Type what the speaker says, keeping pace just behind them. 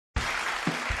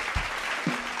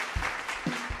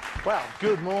Well,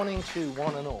 good morning to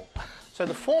one and all. So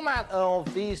the format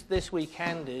of this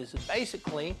weekend is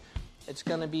basically it's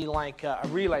going to be like a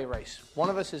relay race. One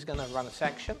of us is going to run a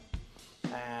section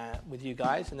with you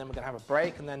guys, and then we're going to have a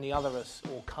break, and then the other of us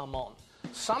will come on.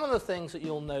 Some of the things that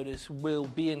you'll notice will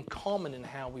be in common in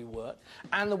how we work,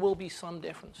 and there will be some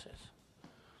differences.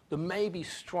 There may be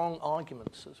strong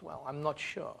arguments as well. I'm not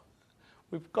sure.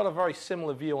 We've got a very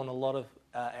similar view on a lot of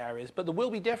areas, but there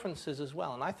will be differences as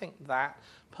well, and I think that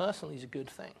personally is a good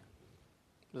thing.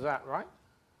 Is that right?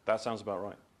 That sounds about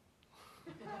right.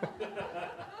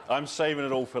 I'm saving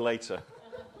it all for later.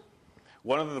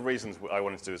 One of the reasons I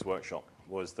wanted to do this workshop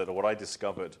was that what I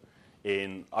discovered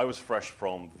I was fresh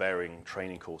from varying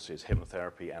training courses,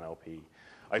 hypnotherapy, NLP.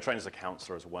 I trained as a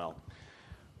counselor as well.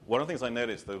 One of the things I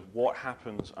noticed that what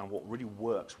happens and what really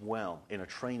works well in a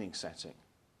training setting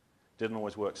didn't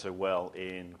always work so well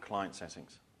in client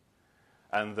settings.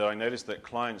 And I noticed that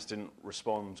clients didn't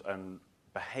respond and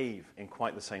behave in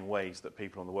quite the same ways that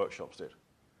people on the workshops did.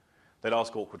 They'd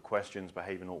ask awkward questions,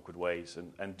 behave in awkward ways,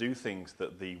 and do things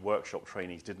that the workshop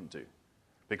trainees didn't do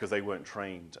because they weren't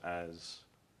trained as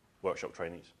workshop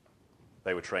trainees.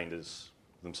 They were trained as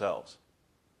themselves.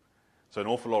 So an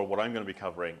awful lot of what I'm going to be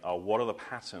covering are what are the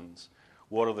patterns,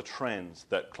 what are the trends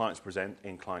that clients present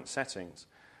in client settings,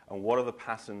 and what are the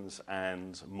patterns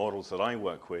and models that I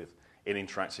work with in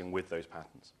interacting with those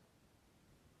patterns.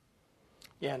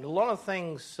 Yeah, and a lot of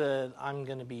things I'm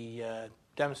going to be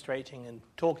demonstrating and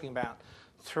talking about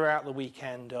throughout the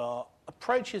weekend are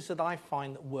approaches that I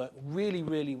find that work really,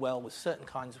 really well with certain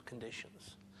kinds of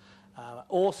conditions.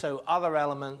 Also, other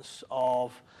elements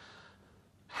of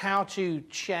how to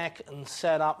check and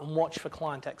set up and watch for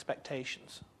client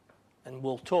expectations. And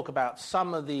we'll talk about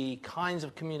some of the kinds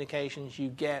of communications you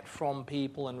get from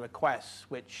people and requests,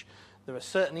 which there are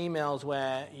certain emails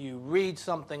where you read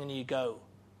something and you go,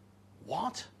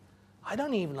 what? I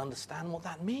don't even understand what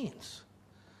that means.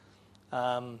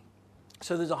 So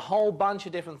there's a whole bunch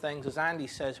of different things, as Andy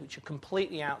says, which are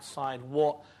completely outside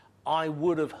what I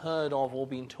would have heard of or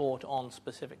been taught on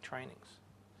specific trainings.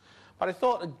 But I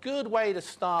thought a good way to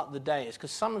start the day is,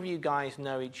 because some of you guys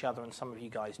know each other and some of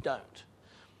you guys don't.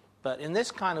 But in this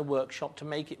kind of workshop, to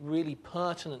make it really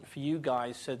pertinent for you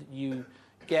guys so that you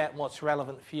get what's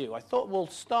relevant for you, I thought we'll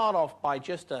start off by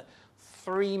just a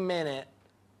 3-minute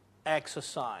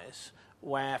exercise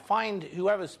where find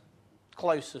whoever's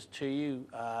closest to you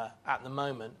at the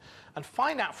moment and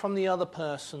find out from the other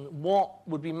person what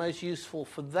would be most useful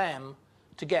for them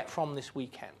to get from this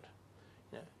weekend,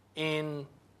 in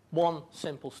one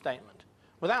simple statement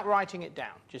without writing it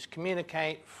down. Just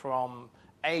communicate from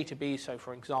A to B. So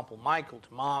for example, Michael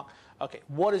to Mark, okay,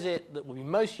 what is it that would be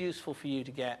most useful for you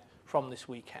to get from this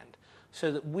weekend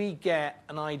so that we get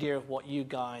an idea of what you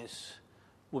guys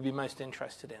would be most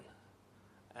interested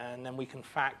in, and then we can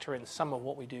factor in some of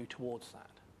what we do towards that.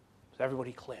 Is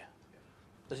everybody clear?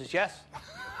 This is yes?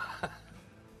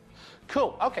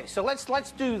 Cool. Okay, so let's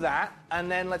do that, and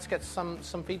then let's get some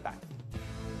feedback.